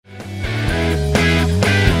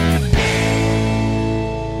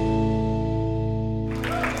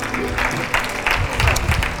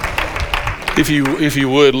If you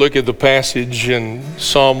would, look at the passage in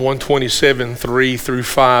Psalm 127, 3 through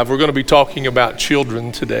 5. We're going to be talking about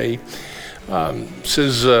children today. It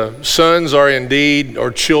says, sons are indeed,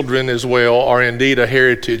 or children as well, are indeed a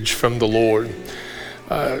heritage from the Lord.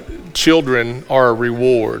 Children are a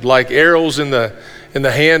reward. Like arrows in the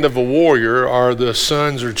hand of a warrior are the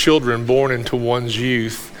sons or children born into one's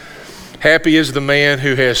youth. Happy is the man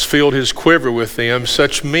who has filled his quiver with them.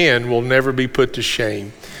 Such men will never be put to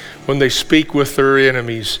shame when they speak with their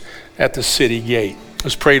enemies at the city gate.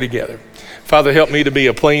 Let's pray together. Father, help me to be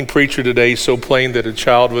a plain preacher today, so plain that a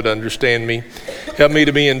child would understand me. Help me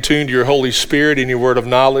to be in tune to your Holy Spirit and your word of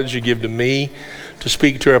knowledge you give to me to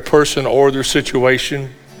speak to a person or their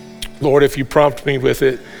situation. Lord, if you prompt me with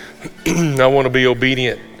it, I want to be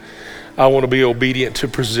obedient. I want to be obedient to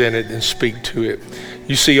present it and speak to it.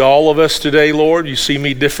 You see all of us today, Lord. You see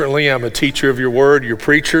me differently. I'm a teacher of your word, your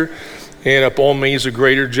preacher. And upon me is a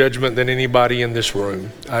greater judgment than anybody in this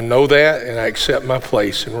room. I know that, and I accept my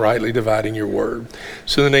place in rightly dividing your word.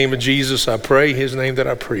 So in the name of Jesus, I pray, his name that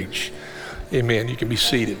I preach. Amen. You can be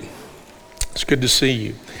seated. It's good to see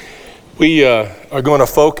you. We are going to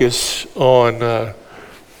focus on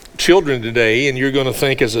children today, and you're going to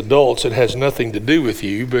think as adults it has nothing to do with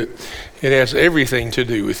you, but it has everything to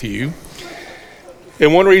do with you.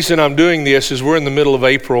 And one reason I'm doing this is we're in the middle of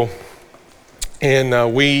April,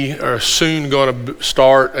 and we are soon going to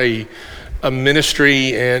start a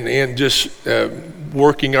ministry and just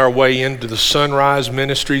working our way into the Sunrise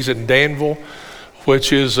Ministries in Danville,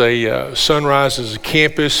 which is Sunrise is a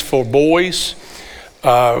campus for boys,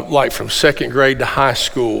 like from second grade to high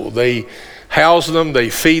school. They house them, they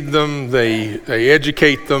feed them, they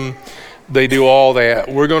educate them, they do all that.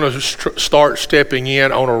 We're going to start stepping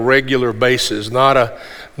in on a regular basis, not a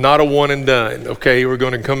one and done, okay? We're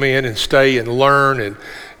going to come in and stay and learn,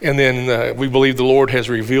 and then we believe the Lord has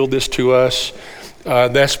revealed this to us.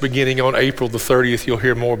 That's beginning on April the 30th. You'll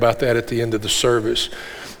hear more about that at the end of the service.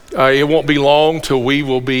 It won't be long till we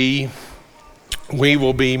will be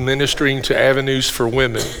ministering to Avenues for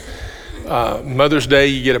Women. Mother's Day,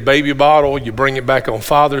 you get a baby bottle, you bring it back on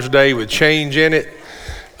Father's Day with change in it.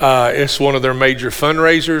 It's one of their major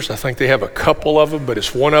fundraisers. I think they have a couple of them, but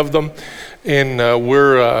it's one of them. And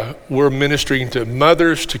we're ministering to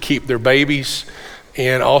mothers to keep their babies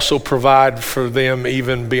and also provide for them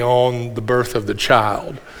even beyond the birth of the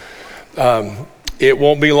child. It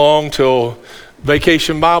won't be long till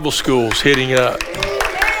Vacation Bible School's hitting up.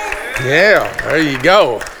 Yeah, there you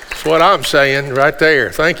go. That's what I'm saying right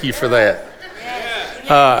there. Thank you for that.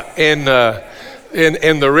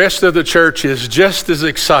 And the rest of the church is just as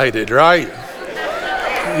excited, right?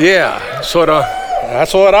 Yeah, that's what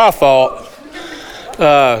I thought.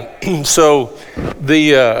 So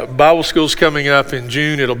the Bible school's coming up in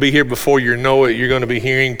June. It'll be here before you know it. You're going to be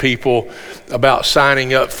hearing people about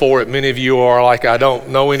signing up for it. Many of you are like, I don't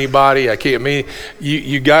know anybody. I can't meet.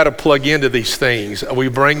 You got to plug into these things. We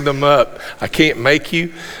bring them up. I can't make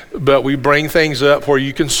you, but we bring things up where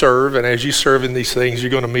you can serve. And as you serve in these things, you're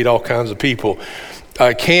going to meet all kinds of people.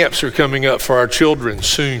 Camps are coming up for our children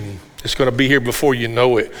soon. It's going to be here before you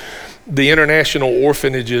know it. The international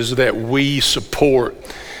orphanages that we support,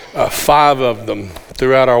 5 of them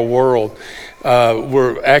throughout our world,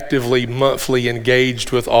 we're actively monthly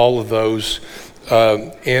engaged with all of those.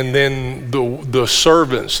 And then the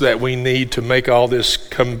servants that we need to make all this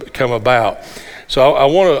come about. So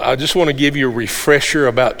I just want to give you a refresher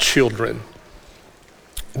about children.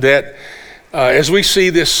 That as we see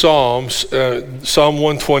this Psalm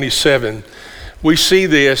 127, we see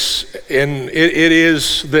this, and it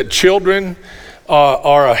is that children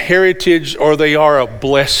are a heritage or they are a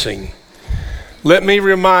blessing. Let me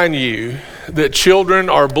remind you that children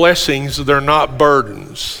are blessings, they're not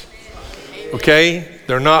burdens. Okay?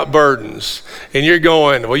 They're not burdens. And you're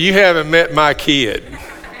going, well, you haven't met my kid.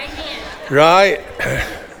 Right?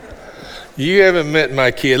 You haven't met my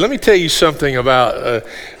kid. Let me tell you something about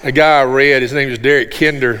a guy I read. His name is Derek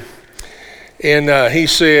Kinder. And he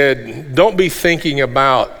said, don't be thinking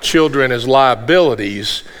about children as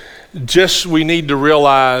liabilities. Just we need to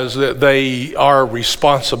realize that they are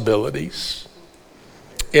responsibilities.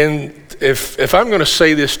 And if I'm going to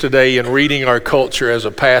say this today in reading our culture as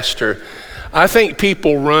a pastor, I think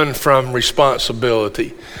people run from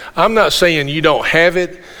responsibility. I'm not saying you don't have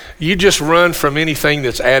it. You just run from anything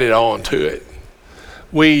that's added on to it.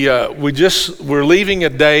 We're leaving a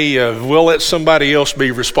day of we'll let somebody else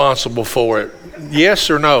be responsible for it. Yes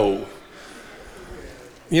or no?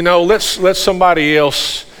 You know, let's let somebody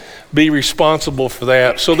else be responsible for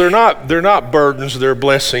that. So they're not burdens, they're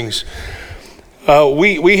blessings.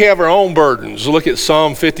 We have our own burdens. Look at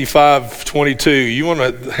Psalm 55:22. You want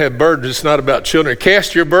to have burdens, it's not about children.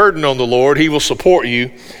 Cast your burden on the Lord. He will support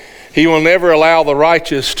you. He will never allow the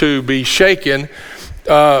righteous to be shaken.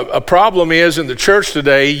 A problem is in the church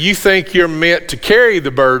today, you think you're meant to carry the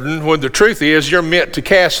burden when the truth is you're meant to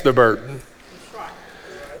cast the burden.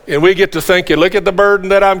 And we get to thinking, look at the burden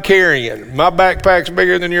that I'm carrying. My backpack's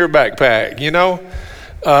bigger than your backpack, you know?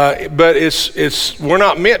 But we're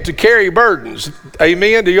not meant to carry burdens.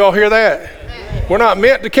 Amen? Do y'all hear that? Amen. We're not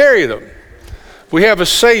meant to carry them. We have a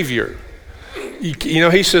Savior. You know,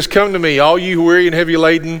 he says, come to me, all you who weary and heavy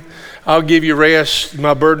laden, I'll give you rest.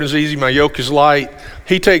 My burden is easy, my yoke is light.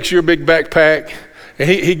 He takes your big backpack and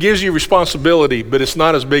he gives you responsibility, but it's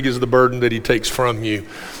not as big as the burden that he takes from you.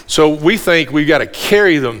 So we think we've got to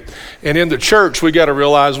carry them. And in the church, we got to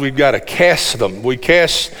realize we've got to cast them. We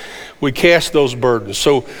cast those burdens.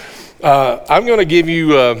 So I'm going to give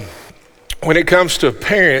you, when it comes to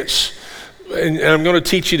parents, and I'm going to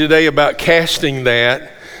teach you today about casting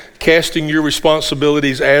your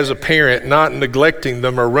responsibilities as a parent, not neglecting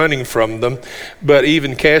them or running from them, but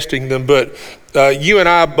even casting them. But you and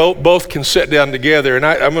I both can sit down together, and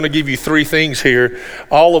I'm going to give you three things here.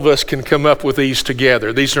 All of us can come up with these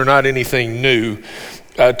together. These are not anything new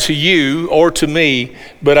to you or to me,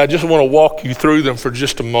 but I just want to walk you through them for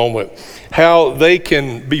just a moment. How they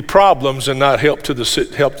can be problems and not help the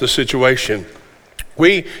situation.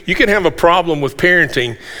 You can have a problem with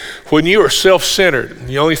parenting when you are self-centered.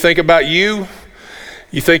 You only think about you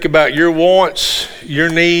think about your wants, your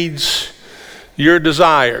needs, your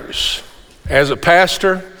desires. As a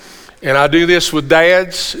pastor, and I do this with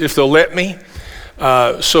dads, if they'll let me.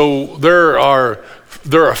 So there are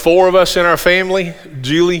 4 of us in our family,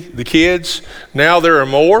 Julie, the kids. Now there are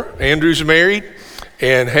more. Andrew's married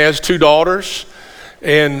and has 2 daughters.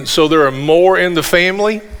 And so there are more in the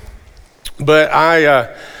family. But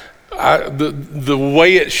the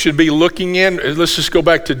way it should be looking in, let's just go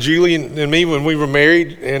back to Julie and me when we were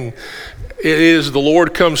married. And it is the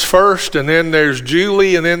Lord comes first, and then there's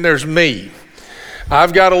Julie, and then there's me.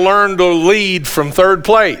 I've got to learn to lead from third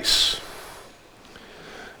place.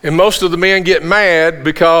 And most of the men get mad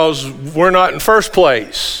because we're not in first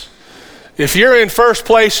place. If you're in first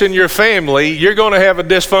place in your family, you're going to have a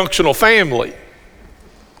dysfunctional family.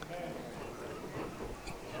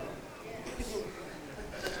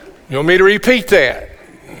 You want me to repeat that?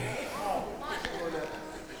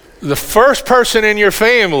 The first person in your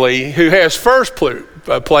family who has first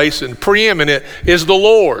place and preeminent is the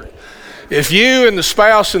Lord. If you and the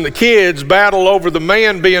spouse and the kids battle over the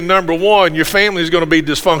man being number one, your family is going to be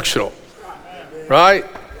dysfunctional, right?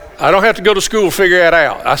 I don't have to go to school to figure that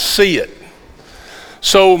out. I see it.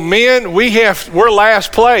 So men, we're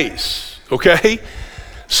last place, okay?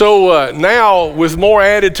 So now with more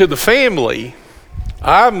added to the family,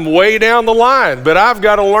 I'm way down the line, but I've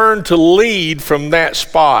got to learn to lead from that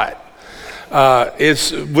spot.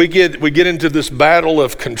 We get into this battle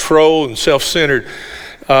of control and self-centered.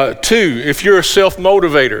 2, if you're a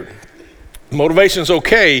self-motivator, motivation's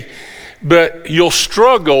okay, but you'll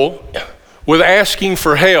struggle with asking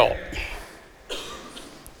for help.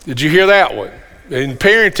 Did you hear that one? In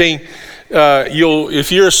parenting,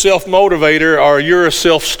 if you're a self-motivator or you're a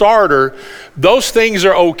self-starter, those things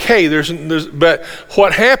are okay. But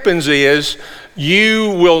what happens is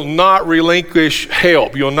you will not relinquish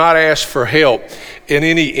help. You'll not ask for help in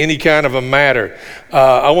any kind of a matter.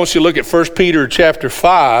 I want you to look at 1 Peter chapter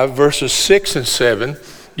 5, verses 6 and 7.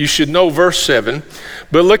 You should know verse 7.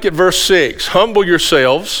 But look at verse 6. Humble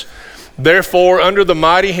yourselves, therefore, under the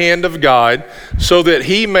mighty hand of God, so that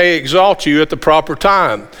he may exalt you at the proper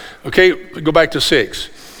time. Okay, go back to 6.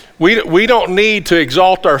 We don't need to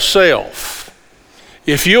exalt ourselves.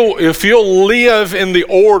 If you'll live in the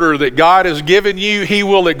order that God has given you, he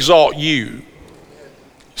will exalt you.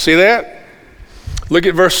 See that? Look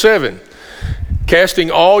at verse 7. Casting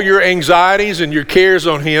all your anxieties and your cares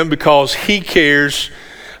on him because he cares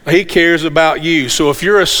about you. So if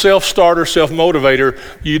you're a self-starter, self-motivator,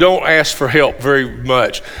 you don't ask for help very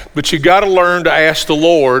much. But you got to learn to ask the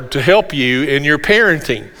Lord to help you in your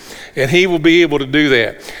parenting. And he will be able to do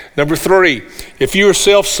that. Number 3, if you are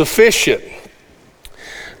self-sufficient,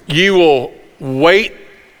 you will wait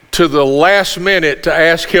to the last minute to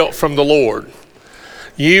ask help from the Lord.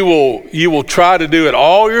 You will try to do it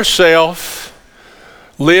all yourself,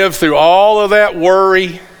 live through all of that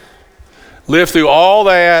worry, live through all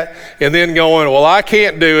that, and then going, well, I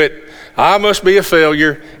can't do it. I must be a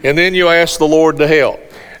failure. And then you ask the Lord to help.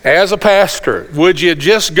 As a pastor, would you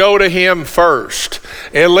just go to him first?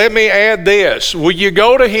 And let me add this. Will you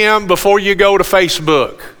go to him before you go to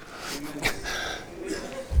Facebook?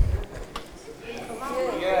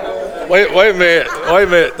 Wait a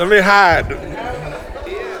minute. Let me hide.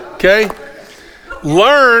 Okay?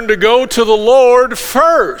 Learn to go to the Lord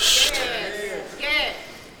first.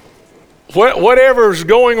 Whatever's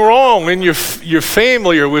going wrong in your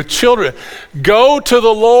family or with children, go to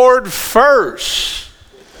the Lord first.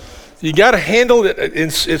 You got to handle it.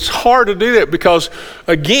 It's hard to do that because,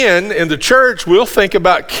 again, in the church, we'll think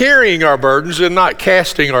about carrying our burdens and not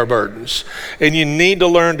casting our burdens. And you need to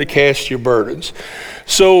learn to cast your burdens.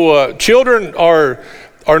 So children are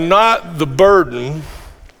not the burden.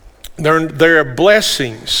 They're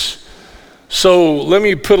blessings. So let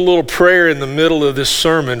me put a little prayer in the middle of this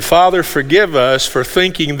sermon. Father, forgive us for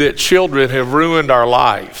thinking that children have ruined our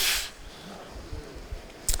life.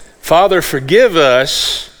 Father, forgive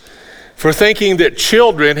us for thinking that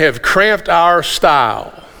children have cramped our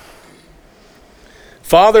style.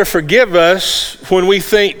 Father, forgive us when we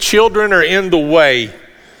think children are in the way,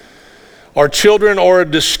 or children are a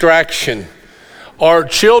distraction, or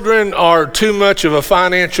children are too much of a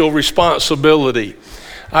financial responsibility.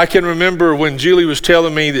 I can remember when Julie was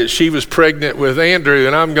telling me that she was pregnant with Andrew,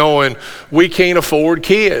 and I'm going, we can't afford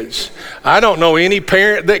kids. I don't know any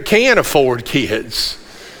parent that can afford kids.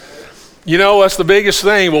 You know, that's the biggest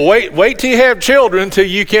thing. Well, wait till you have children till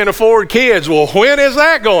you can afford kids. Well, when is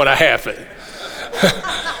that going to happen?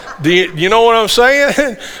 Do you know what I'm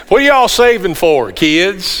saying? What are y'all saving for,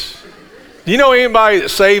 kids? Do you know anybody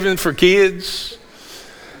that's saving for kids?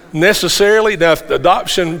 Necessarily. Now, the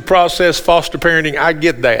adoption process, foster parenting, I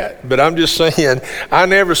get that. But I'm just saying, I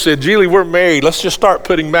never said, Julie, we're married. Let's just start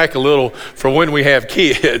putting back a little for when we have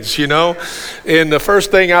kids, you know? And the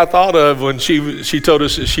first thing I thought of when she told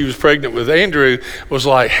us that she was pregnant with Andrew was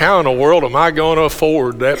like, how in the world am I going to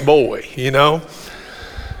afford that boy, you know?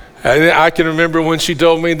 And I can remember when she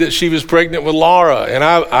told me that she was pregnant with Laura, and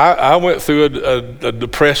I went through a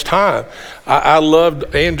depressed time. I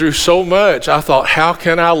loved Andrew so much, I thought, how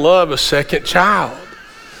can I love a second child?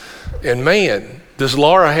 And man, does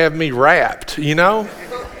Laura have me wrapped, you know?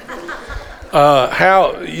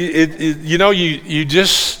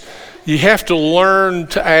 You have to learn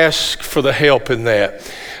to ask for the help in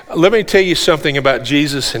that. Let me tell you something about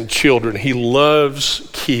Jesus and children. He loves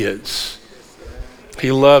kids.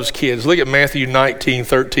 He loves kids. Look at Matthew 19,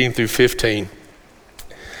 13 through 15.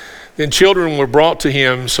 Then children were brought to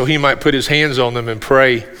him so he might put his hands on them and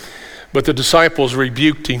pray. But the disciples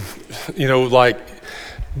rebuked him, like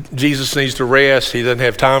Jesus needs to rest. He doesn't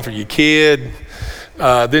have time for your kid.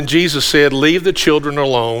 Then Jesus said, leave the children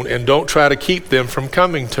alone and don't try to keep them from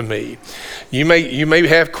coming to me. You may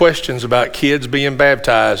have questions about kids being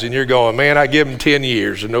baptized and you're going, man, I give them 10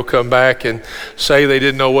 years and they'll come back and say they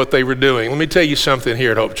didn't know what they were doing. Let me tell you something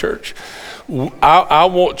here at Hope Church. I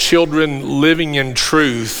want children living in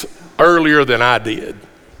truth earlier than I did.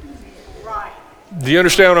 Do you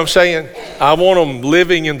understand what I'm saying? I want them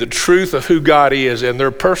living in the truth of who God is and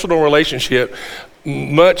their personal relationship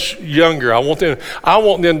much younger. I want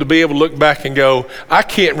them to be able to look back and go, I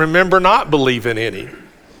can't remember not believing in him.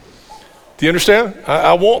 Do you understand?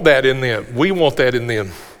 I want that in them. We want that in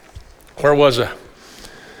them. Where was I?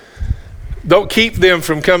 Don't keep them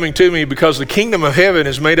from coming to me because the kingdom of heaven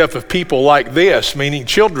is made up of people like this, meaning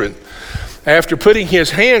children. After putting his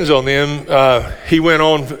hands on them, he went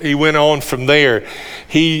on from there.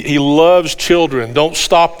 He loves children. Don't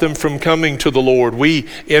stop them from coming to the Lord. We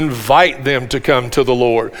invite them to come to the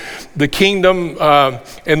Lord. The kingdom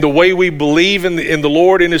and the way we believe in the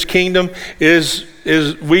Lord and his kingdom is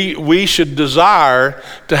we should desire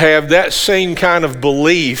to have that same kind of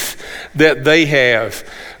belief that they have.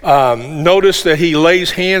 Notice that he lays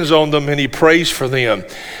hands on them and he prays for them.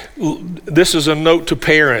 This is a note to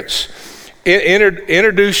parents. Have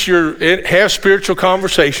spiritual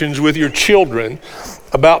conversations with your children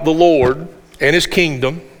about the Lord and his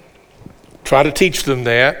kingdom. Try to teach them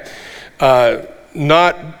that.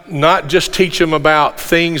 Not just teach them about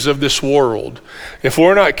things of this world. If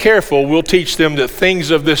we're not careful, we'll teach them that things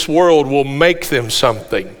of this world will make them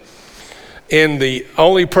something. And the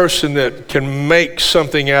only person that can make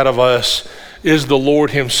something out of us is the Lord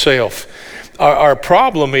himself. Our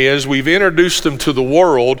problem is we've introduced them to the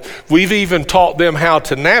world. We've even taught them how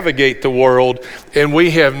to navigate the world, and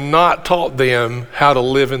we have not taught them how to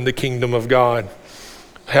live in the kingdom of God,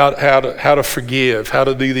 how to forgive, how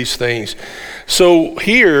to do these things. So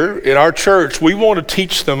here in our church, we want to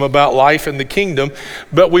teach them about life in the kingdom,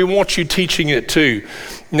 but we want you teaching it too.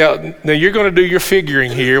 Now you're going to do your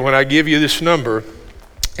figuring here when I give you this number,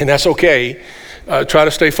 and that's okay. Try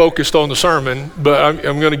to stay focused on the sermon, but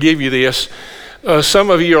I'm going to give you this. Some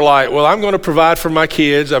of you are like, well, I'm going to provide for my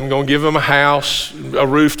kids. I'm going to give them a house, a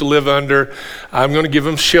roof to live under. I'm going to give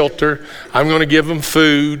them shelter. I'm going to give them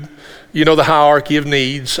food. you know, the hierarchy of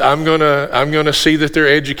needs. I'm gonna see that they're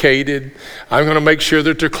educated. I'm gonna make sure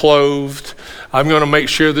that they're clothed. I'm gonna make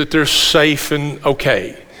sure that they're safe and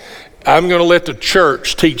okay. I'm gonna let the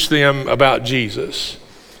church teach them about Jesus.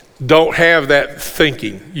 Don't have that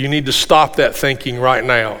thinking. You need to stop that thinking right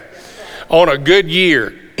now. On a good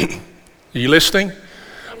year, are you listening?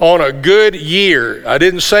 On a good year, I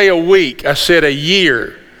didn't say a week, I said a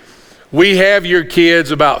year. We have your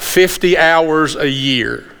kids about 50 hours a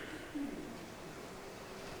year.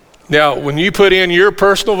 Now, when you put in your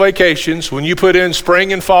personal vacations, when you put in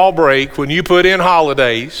spring and fall break, when you put in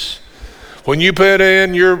holidays, when you put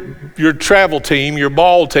in your travel team, your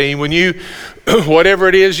ball team, when you, whatever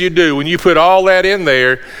it is you do, when you put all that in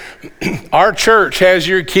there, our church has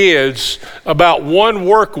your kids about 1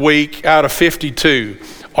 work week out of 52,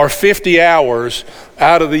 or 50 hours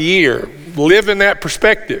out of the year. Live in that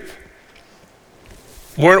perspective.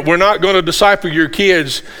 We're not going to disciple your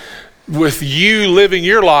kids with you living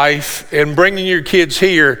your life and bringing your kids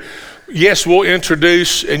here. Yes, we'll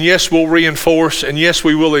introduce, and yes, we'll reinforce, and yes,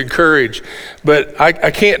 we will encourage, but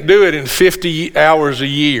I can't do it in 50 hours a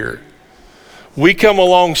year. We come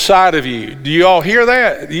alongside of you. Do you all hear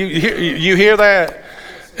that? You hear that?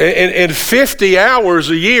 And 50 hours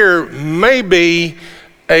a year may be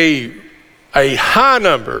a high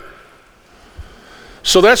number.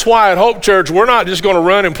 So that's why at Hope Church, we're not just going to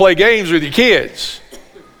run and play games with your kids.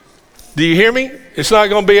 Do you hear me? It's not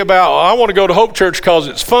going to be about, I want to go to Hope Church because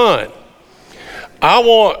it's fun.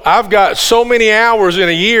 I've got so many hours in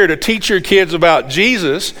a year to teach your kids about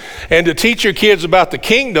Jesus, and to teach your kids about the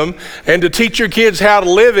kingdom, and to teach your kids how to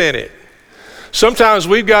live in it. Sometimes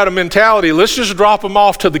we've got a mentality, let's just drop them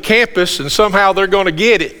off to the campus and somehow they're going to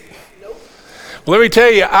get it. Nope. Well, let me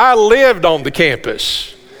tell you, I lived on the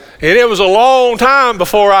campus, and it was a long time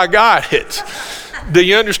before I got it. Do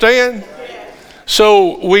you understand?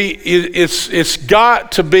 So it's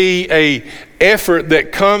got to be a effort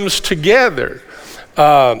that comes together.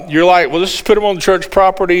 You're like, well, let's just put them on the church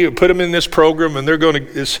property and put them in this program, and they're going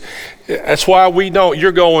to, that's why we don't.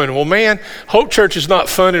 You're going, well, man, Hope Church is not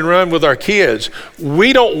fun and run with our kids.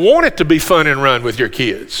 We don't want it to be fun and run with your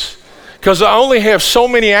kids, because I only have so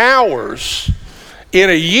many hours in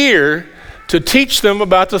a year to teach them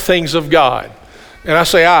about the things of God. And I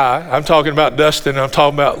say I'm talking about Dustin, I'm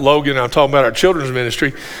talking about Logan, I'm talking about our children's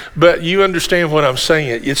ministry, but you understand what I'm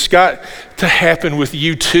saying. It's got to happen with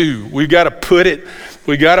you too. We got to put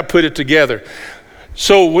it together.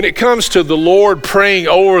 So when it comes to the Lord praying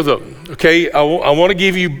over them, okay, I want to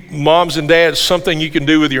give you moms and dads something you can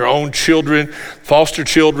do with your own children, foster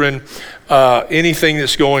children, anything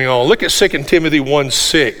that's going on. Look at 2 Timothy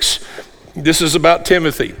 1:6. This is about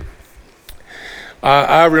Timothy.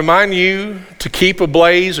 I remind you to keep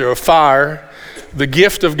ablaze or afire the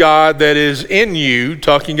gift of God that is in you,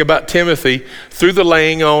 talking about Timothy, through the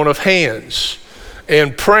laying on of hands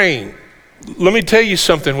and praying. Let me tell you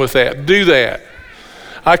something with that. Do that.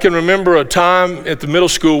 I can remember a time at the middle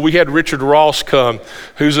school, we had Richard Ross come,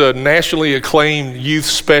 who's a nationally acclaimed youth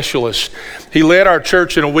specialist. He led our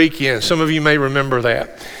church in a weekend. Some of you may remember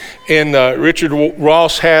that. And Richard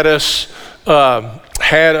Ross had us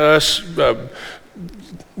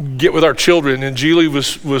get with our children, and Julie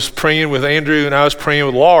was praying with Andrew, and I was praying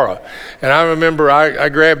with Laura. And I remember I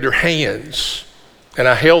grabbed her hands and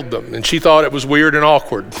I held them, and she thought it was weird and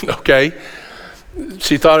awkward. Okay,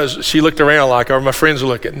 she looked around like, are my friends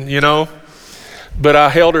looking, you know? But I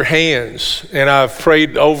held her hands, and I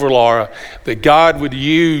prayed over Laura that God would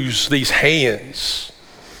use these hands.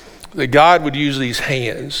 That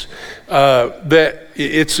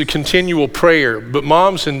it's a continual prayer. But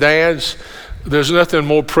moms and dads, there's nothing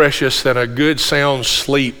more precious than a good sound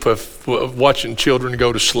sleep of watching children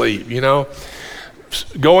go to sleep, you know?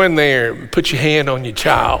 Go in there, put your hand on your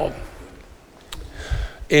child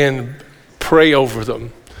and pray over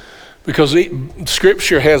them. Because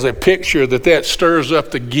Scripture has a picture that stirs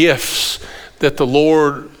up the gifts that the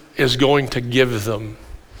Lord is going to give them.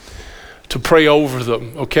 To pray over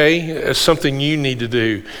them, okay? It's something you need to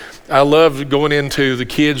do. I loved going into the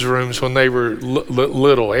kids' rooms when they were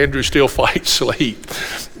little. Andrew still fights sleep,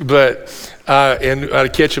 and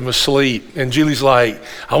I'd catch him asleep. And Julie's like,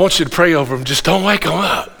 I want you to pray over him. Just don't wake him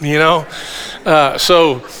up, you know?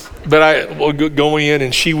 But I would go in,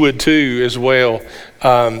 and she would too as well,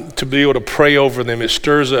 to be able to pray over them. It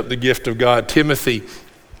stirs up the gift of God. Timothy,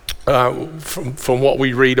 from what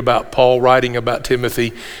we read about Paul writing about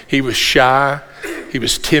Timothy, he was shy, he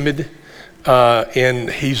was timid, and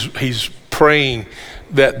he's praying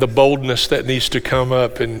that the boldness that needs to come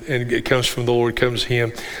up and it comes from the Lord, comes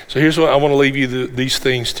Him. So here's what I want to leave you these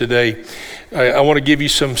things today. I want to give you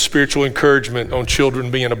some spiritual encouragement on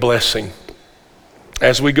children being a blessing.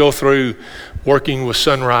 As we go through working with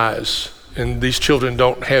Sunrise, and these children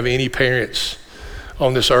don't have any parents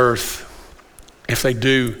on this earth. If they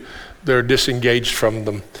do, they're disengaged from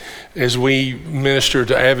them. As we minister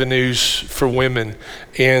to Avenues for Women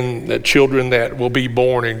and the children that will be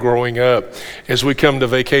born and growing up, as we come to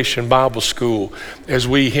Vacation Bible School, as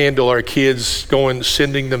we handle our kids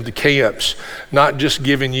sending them to camps, not just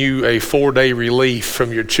giving you a 4-day relief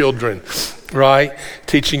from your children, right?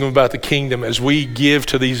 Teaching them about the kingdom, as we give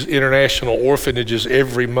to these international orphanages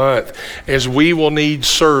every month, as we will need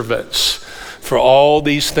servants for all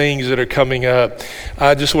these things that are coming up.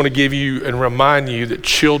 I just want to give you and remind you that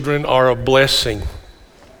children are a blessing.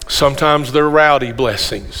 Sometimes they're rowdy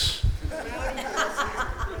blessings.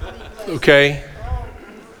 Okay?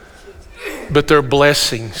 But they're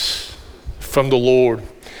blessings from the Lord.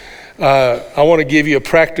 I want to give you a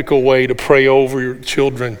practical way to pray over your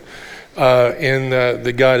children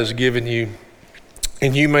that God has given you.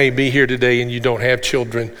 And you may be here today and you don't have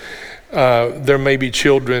children. There may be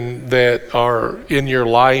children that are in your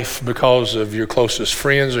life because of your closest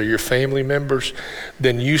friends or your family members.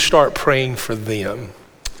 Then you start praying for them.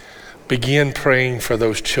 Begin praying for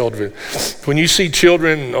those children. When you see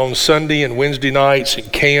children on Sunday and Wednesday nights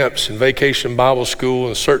and camps and Vacation Bible School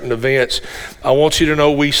and certain events, I want you to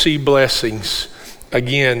know we see blessings.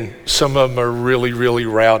 Again, some of them are really, really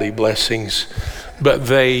rowdy blessings, but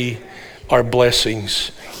they are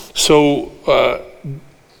blessings. So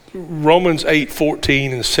Romans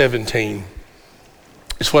 8:14 and 17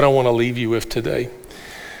 is what I want to leave you with today.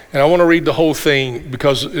 And I want to read the whole thing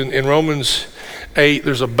because in Romans 8,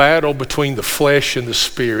 there's a battle between the flesh and the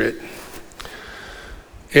spirit.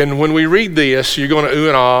 And when we read this, you're going to ooh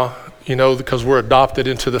and ah, because we're adopted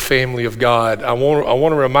into the family of God. I want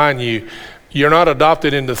to remind you, you're not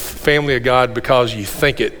adopted into the family of God because you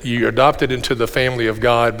think it. You're adopted into the family of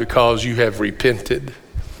God because you have repented.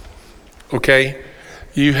 Okay?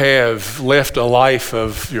 You have left a life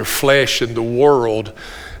of your flesh and the world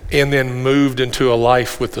and then moved into a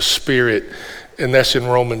life with the Spirit, and that's in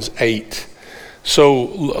Romans 8. So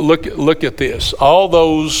look at this. All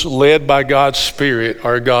those led by God's Spirit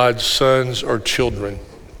are God's sons or children.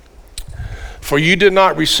 For you did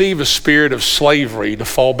not receive a spirit of slavery to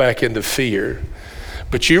fall back into fear,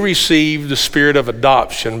 but you received the spirit of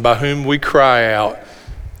adoption by whom we cry out,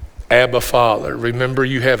 Abba, Father. Remember,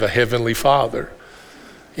 you have a heavenly Father,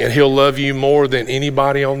 and He'll love you more than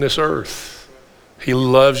anybody on this earth. He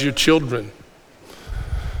loves your children.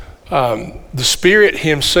 The Spirit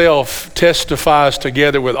Himself testifies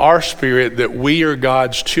together with our spirit that we are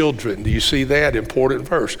God's children. Do you see that important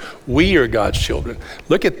verse? We are God's children.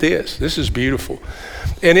 Look at this. This is beautiful.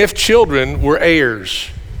 And if children, we're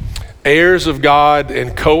heirs of God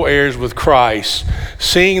and co-heirs with Christ,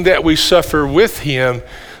 seeing that we suffer with Him,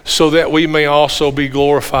 so that we may also be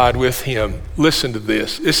glorified with Him. Listen to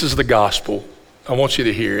this. This is the gospel. I want you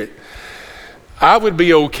to hear it. I would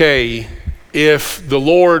be okay if the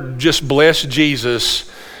Lord just blessed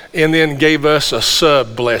Jesus and then gave us a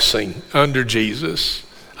sub-blessing under Jesus.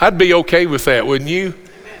 I'd be okay with that, wouldn't you?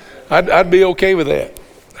 I'd be okay with that.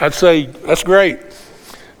 I'd say, that's great.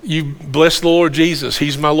 You bless the Lord Jesus.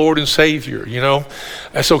 He's my Lord and Savior,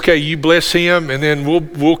 That's okay. You bless Him, and then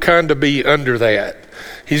we'll kind of be under that.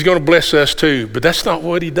 He's going to bless us too, but that's not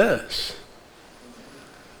what He does.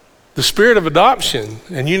 The spirit of adoption,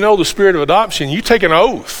 and the spirit of adoption, you take an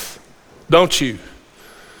oath, don't you?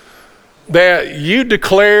 That you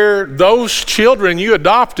declare those children you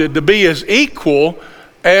adopted to be as equal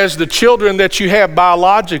as the children that you have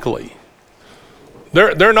biologically.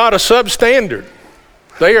 They're not a substandard.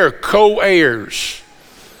 They are co-heirs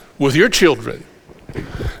with your children.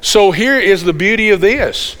 So here is the beauty of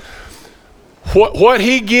this. What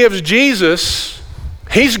He gives Jesus,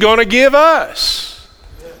 He's going to give us.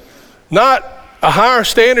 Not a higher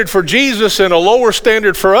standard for Jesus and a lower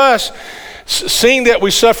standard for us. Seeing that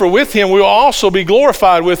we suffer with Him, we will also be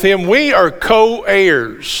glorified with Him. We are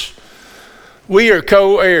co-heirs. We are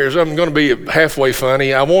co-heirs. I'm going to be halfway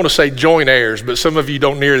funny. I want to say joint heirs, but some of you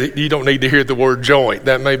don't need to hear the word joint.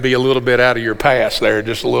 That may be a little bit out of your past there,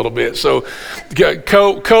 just a little bit. So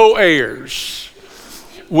co-heirs.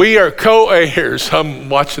 We are co-heirs. I'm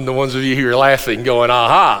watching the ones of you who are laughing going,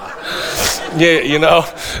 aha. Yeah,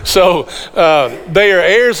 So they are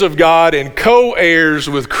heirs of God and co-heirs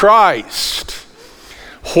with Christ.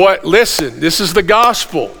 Listen, this is the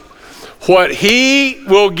gospel. What he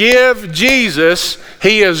will give Jesus,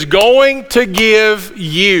 he is going to give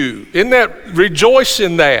you. Isn't that, rejoice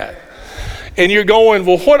in that. And you're going,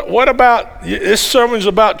 well, what about, this sermon's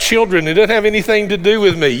about children. It doesn't have anything to do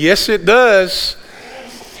with me. Yes, it does.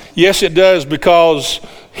 Yes, it does, because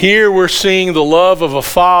here we're seeing the love of a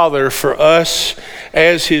father for us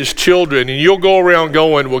as his children. And you'll go around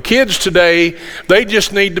going, well, kids today, they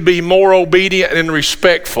just need to be more obedient and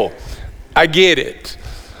respectful. I get it.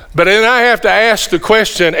 But then I have to ask the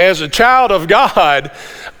question, as a child of God,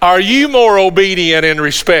 are you more obedient and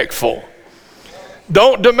respectful?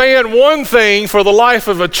 Don't demand one thing for the life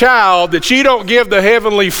of a child that you don't give the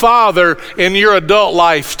Heavenly Father in your adult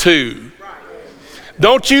life too.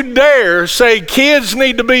 Don't you dare say kids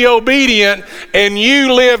need to be obedient and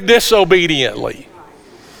you live disobediently.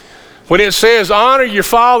 When it says honor your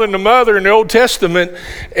father and the mother in the Old Testament,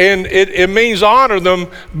 and it means honor them,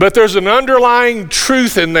 but there's an underlying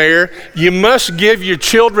truth in there. You must give your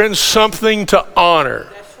children something to honor.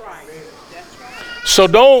 That's right. That's right. So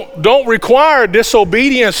don't require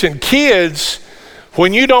disobedience in kids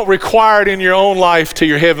when you don't require it in your own life to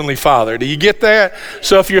your Heavenly Father. Do you get that?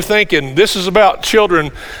 So if you're thinking, this is about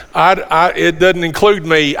children, it doesn't include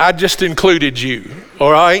me, I just included you,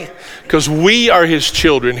 all right? Because we are his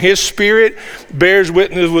children. His Spirit bears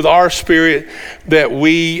witness with our spirit that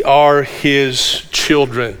we are his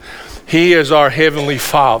children. He is our Heavenly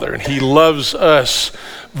Father, and he loves us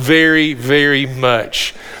very, very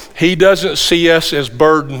much. He doesn't see us as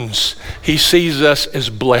burdens. He sees us as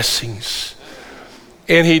blessings.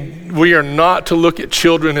 And we are not to look at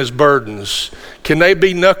children as burdens. Can they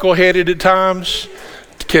be knuckleheaded at times?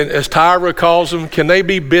 As Tyra calls them, can they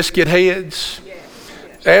be biscuit heads?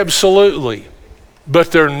 Absolutely.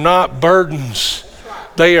 But they're not burdens.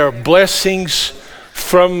 They are blessings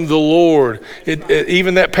from the Lord.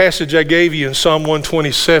 Even that passage I gave you in Psalm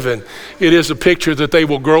 127, it is a picture that they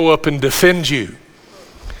will grow up and defend you.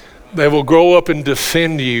 They will grow up and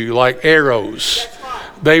defend you like arrows.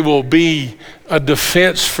 They will be a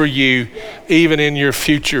defense for you even in your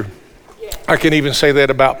future. I can even say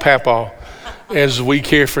that about Papa as we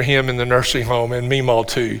care for him in the nursing home, and Meemaw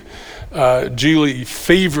too. Julie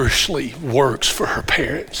feverishly works for her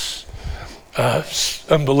parents. It's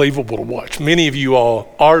unbelievable to watch. Many of you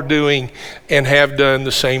all are doing and have done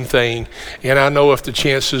the same thing. And I know if the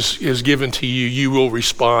chance is given to you, you will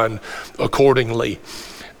respond accordingly.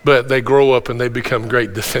 But they grow up and they become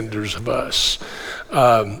great defenders of us.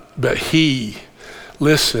 But he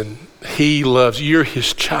loves, you're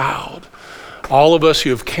his child. All of us who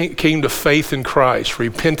have came to faith in Christ,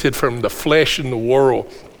 repented from the flesh and the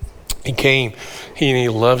world, and he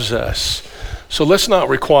loves us. So let's not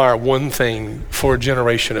require one thing for a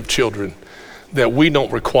generation of children that we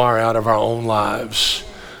don't require out of our own lives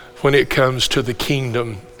when it comes to the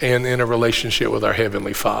kingdom and in a relationship with our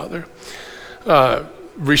Heavenly Father.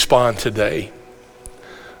 Respond today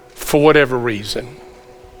for whatever reason.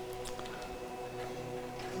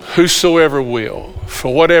 Whosoever will,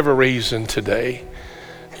 for whatever reason today,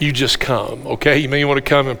 you just come, okay? You may want to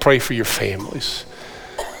come and pray for your families.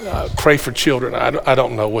 Pray for children. I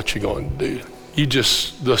don't know what you're going to do. You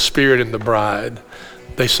just, the Spirit and the bride,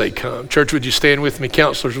 they say come. Church, would you stand with me?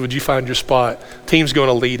 Counselors, would you find your spot? Team's going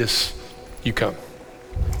to lead us. You come.